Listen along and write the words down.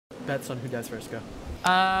bets on who dies first. Go.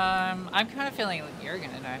 I'm kind of feeling like you're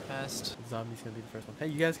gonna die first. Zombie's gonna be the first one. Hey,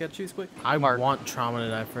 you guys gotta choose quick. I want Trauma to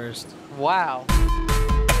die first. Wow.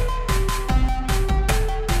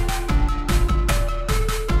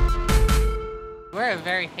 We're a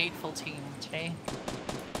very hateful team, Jay.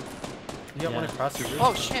 You got one across your roof.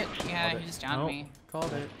 Oh shit! Yeah, he just downed me.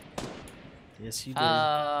 Called it. Yes, you did.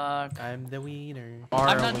 I'm the wiener.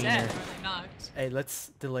 I'm not dead. I'm really not. Hey,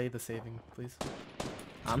 let's delay the saving, please.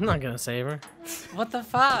 I'm not gonna save her. What the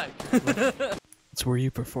fuck? It's where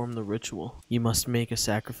you perform the ritual. You must make a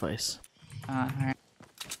sacrifice. Alright.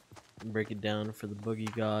 Break it down for the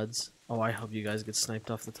boogie gods. Oh, I hope you guys get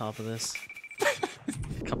sniped off the top of this.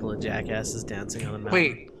 A couple of jackasses dancing on a mountain.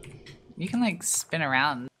 Wait, you can like spin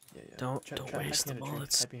around. Yeah. Don't waste the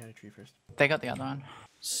bullets. Hide behind a tree first. They got the other one.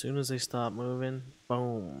 As soon as they stop moving,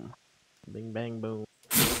 boom. Bing bang boom.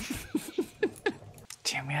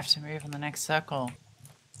 Damn, we have to move on the next circle.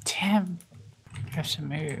 Damn, we have to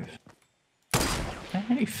move. That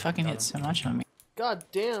really fucking hit so much on me. God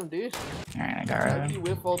damn, dude. Alright, I got rid How of did him. you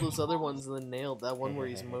whip all those other ones and then nailed that one where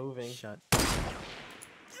he's moving? Shut.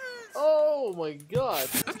 Oh my god.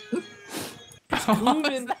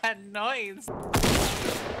 What was that noise?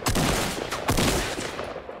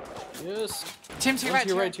 Yes. Tim, to your right,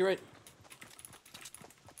 to your right.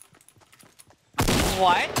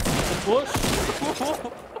 What? The bush.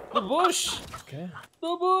 The bush. Okay.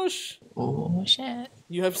 The bush. Oh shit.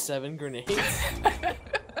 You have 7 grenades.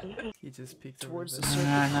 He just peeked Towards over the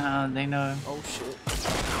there. circle. No, they know. Oh shit.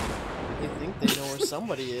 They think they know where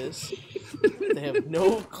somebody is. They have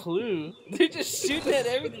no clue. They're just shooting at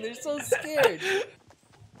everything. They're so scared.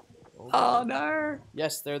 Oh no.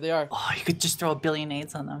 Yes, there they are. Oh, you could just throw a billion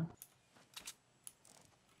nades on them.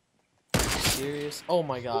 Serious? Oh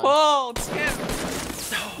my god. Whoa, Tim!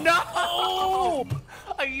 No!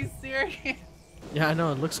 Are you serious? Yeah, I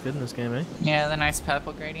know. It looks good in this game, eh? Yeah, the nice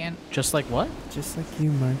purple gradient. Just like what? Just like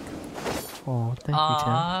you, Mark. Oh, thank you,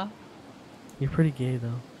 Tim. You're pretty gay,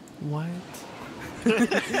 though. What? Do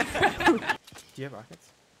you have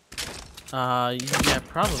rockets? Yeah,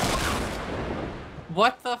 probably.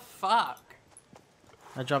 What the fuck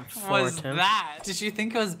I dropped 4, was Tim. that? Did you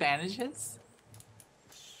think it was bandages?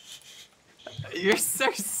 You're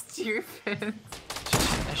so stupid.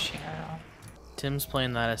 A share. Tim's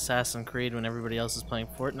playing that Assassin's Creed when everybody else is playing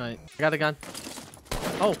Fortnite. I got a gun.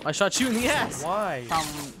 Oh, I shot you in the ass. Why? From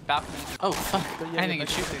balcony. Oh fuck! Yeah, I didn't even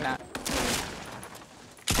shoot through that.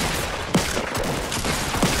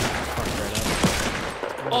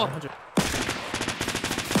 Oh!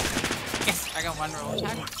 Yes, I got one roll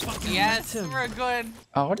attack. Yes, we're good.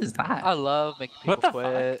 Oh, what is that? I love making people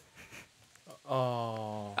quit.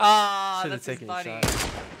 Oh. Oh, Should've that's his taken a buddy. shot.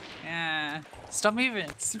 Yeah. Stop moving.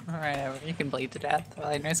 Right over. You can bleed to death while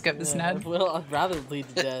I no scope this Yeah, nut. well, I'd rather bleed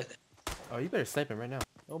to death. Oh, you better snipe him right now.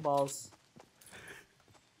 No balls.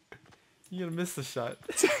 You're gonna miss the shot.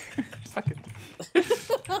 Fucking.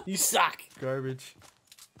 You suck. Garbage.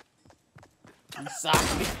 You suck.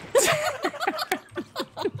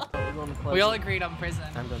 We all agreed on prison.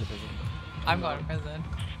 I'm going to prison. I'm going to prison.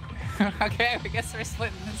 Okay, I guess we're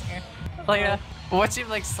splitting this game. Later. Watch him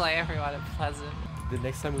like slay everyone at Pleasant. The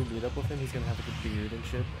next time we meet up with him, he's gonna have like a beard and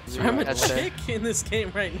shit. So I'm a That's fair. chick in this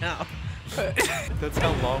game right now. That's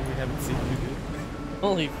how long we haven't seen you, dude.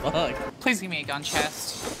 Holy fuck. Please give me a gun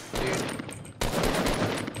chest. Dude.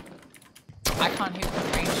 I can't hit the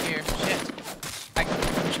range here. Shit. I'm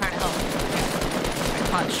trying to help. I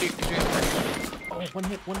can't shoot the drone. Oh, one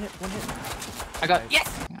hit. I got. Nice. Yes!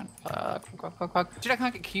 Hang on. Fuck. Dude, I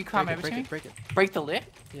can't get. Can you climb over to me? Break it. Break the lid?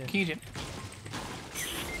 Yeah. Can you do?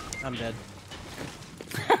 I'm dead.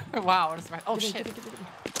 Wow, what is that? Oh shit.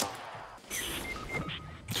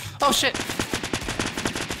 Oh shit.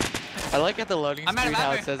 I like at the loading I'm out of screen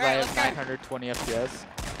how ammo. it says Alright, I let's have go. 920 FPS.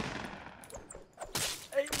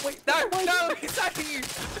 Hey, wait, no, he's saving you.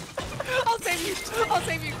 I'll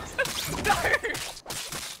save you. No.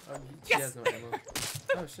 She has no ammo.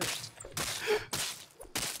 Oh shit.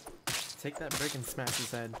 Take that brick and smash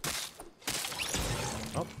his head.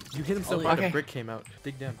 Oh, you hit him so hard okay. a brick came out.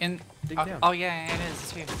 Dig down. Dig down. Oh yeah, it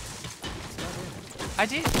is too. I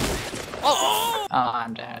did. Oh,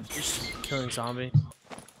 I'm dead. Killing zombie.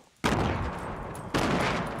 I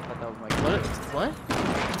thought that was my What?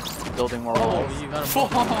 building more Oh, walls. you got him.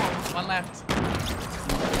 Whoa, one left.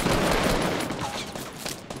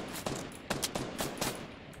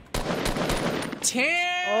 Tim.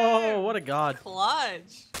 Oh, what a god.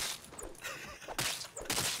 Clutch.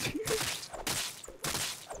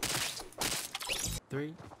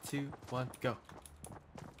 Three, 2, 1, go.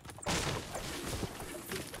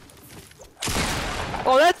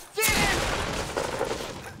 Oh, that's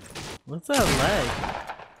What's that leg?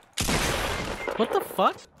 What the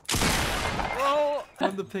fuck? Oh!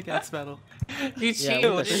 Won the pickaxe battle. You cheated.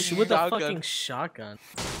 Yeah, with a fucking shotgun.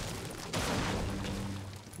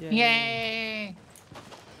 Yay!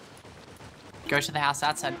 Go to the house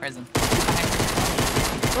outside prison.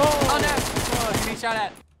 Oh, no! Oh, getting shot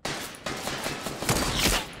at.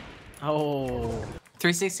 Oh.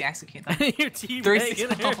 360 execute them. You're teabagging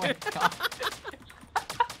 360. her. Oh my god.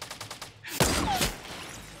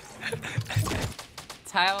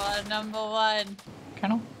 Taiwan #1.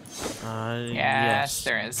 Colonel? Yes,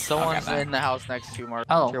 there is. Someone's in the house next to you, Mark.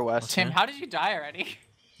 Oh, To your west. Tim, how did you die already?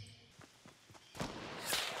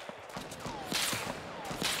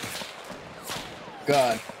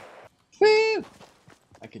 God. Woo!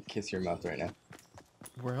 I could kiss your mouth right now.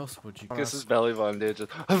 Where else would you go? Kiss his belly button, dude.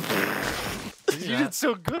 Just you did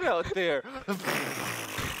so good out there.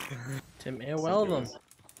 Tim AOL them.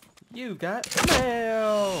 You got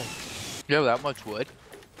mail! You have that much wood?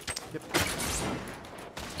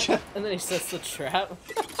 And then he sets the trap.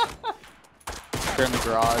 They're in the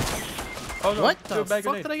garage. Oh no, What threw the a bag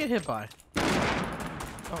fuck grenade. did I get hit by?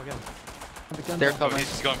 Oh, again. They're Oh, coming.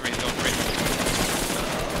 he's going for me, he's going for me.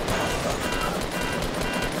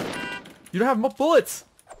 You don't have more bullets!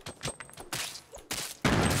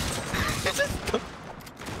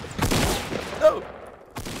 No!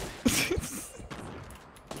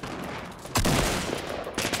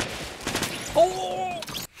 Oh!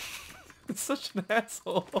 It's such an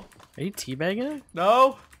asshole. Are you teabagging her?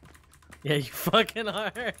 No! Yeah, you fucking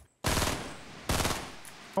are.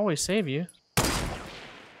 Always save you.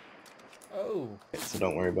 Oh. So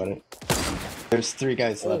don't worry about it. There's 3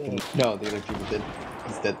 guys left. And no, the other people did.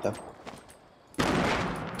 He's dead though.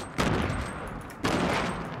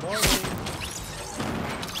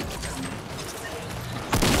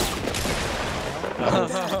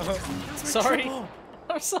 Sorry.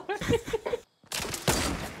 I'm sorry.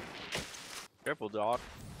 Careful, dog.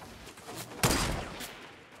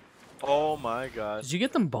 Oh my god. Did you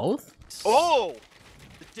get them both? Oh!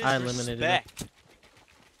 The I eliminated disrespect.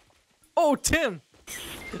 Oh, Tim!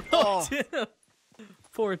 Oh. Tim!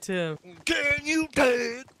 Poor Tim. Can you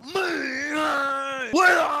take me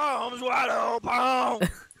with arms wide open?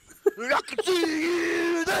 I can see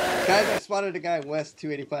you there. Guys, I spotted a guy west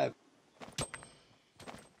 285.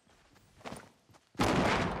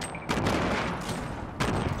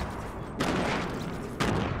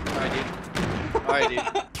 Alright, dude. Alright, dude.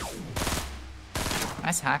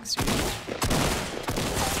 Nice hacks, dude.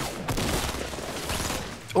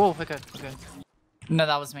 Oh, we're good, we're good. No,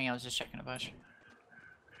 that was me. I was just checking a bush.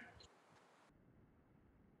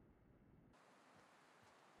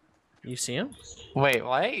 You see him? Wait,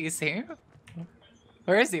 what? You see him?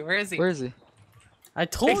 Where is he? Where is he? Where is he? I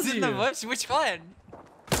told He's you. in the bush. Which one?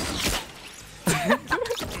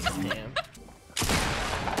 Damn.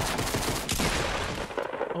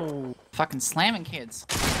 Oh, Fucking slamming kids.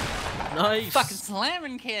 nice. Fucking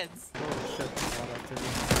slamming kids. Oh shit. Wow, that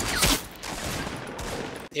didn't-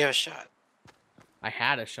 You have a shot. I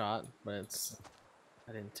had a shot, but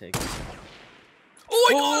I didn't take it. Oh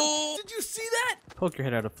my god! Did you see that? Poke your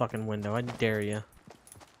head out a fucking window. I dare you.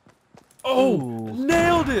 Oh! Ooh.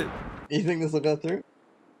 Nailed it! You think this will go through?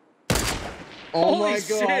 Oh Holy my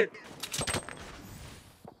god! shit.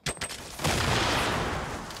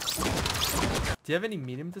 Do you have any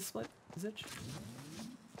medium display? Zitch?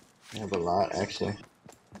 I have a lot, actually.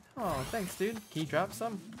 Oh, thanks, dude. Can you drop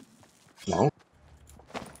some? No?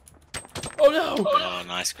 Oh no! Oh,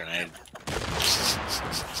 nice grenade.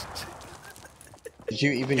 Did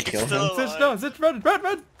you even kill him? still- Zitch, no! Zitch, run! Run!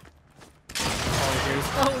 Run!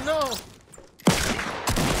 Oh no!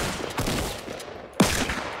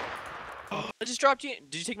 I just dropped you.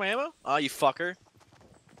 Did you take my ammo? Oh, you fucker.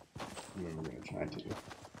 I'm gonna try to.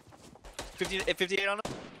 58 on him.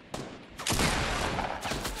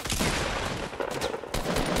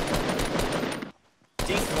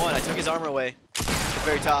 Dink 1. I took his armor away. At the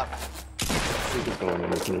very top. Think it's going in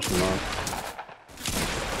to finish him off.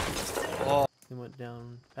 Oh. He went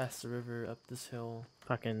down past the river, up this hill.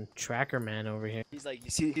 Fucking tracker man over here. He's like, you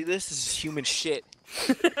see this? This is human shit.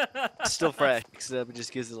 Still fresh. Picks it up and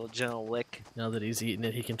just gives it a little gentle lick. Now that he's eating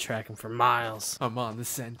it, he can track him for miles. I'm on the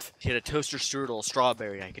scent. He had a toaster strudel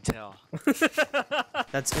strawberry, I could tell.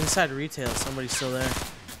 That's inside retail. Somebody's still there.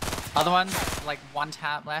 Other one, like 1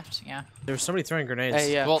 tap left. Yeah. There was somebody throwing grenades.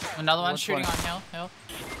 Hey, yeah. Well, another one Which shooting one? on hill.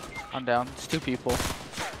 I'm down. It's 2 people.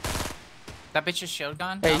 That bitch is shield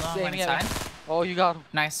gone. Hey, Other one same, went yeah. inside. Oh, you got him.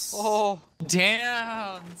 Nice. Oh,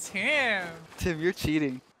 Damn, Tim. Tim, you're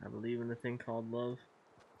cheating. I believe in a thing called love.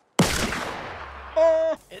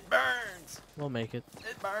 It burns. We'll make it.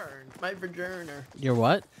 It burns. My vagina. Your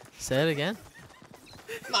what? Say it again.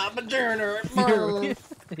 My vagina. It Your, burns.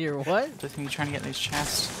 your what? I think you're trying to get these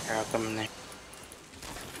chests. Here, I'll come in there.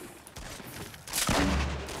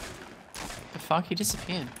 The fuck? He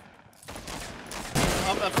disappeared.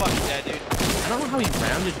 I'm not fucking dead, dude. I don't know how he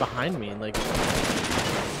rounded behind me. Like,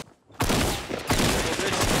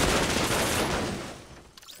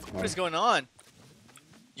 What is going on?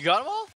 You got them all?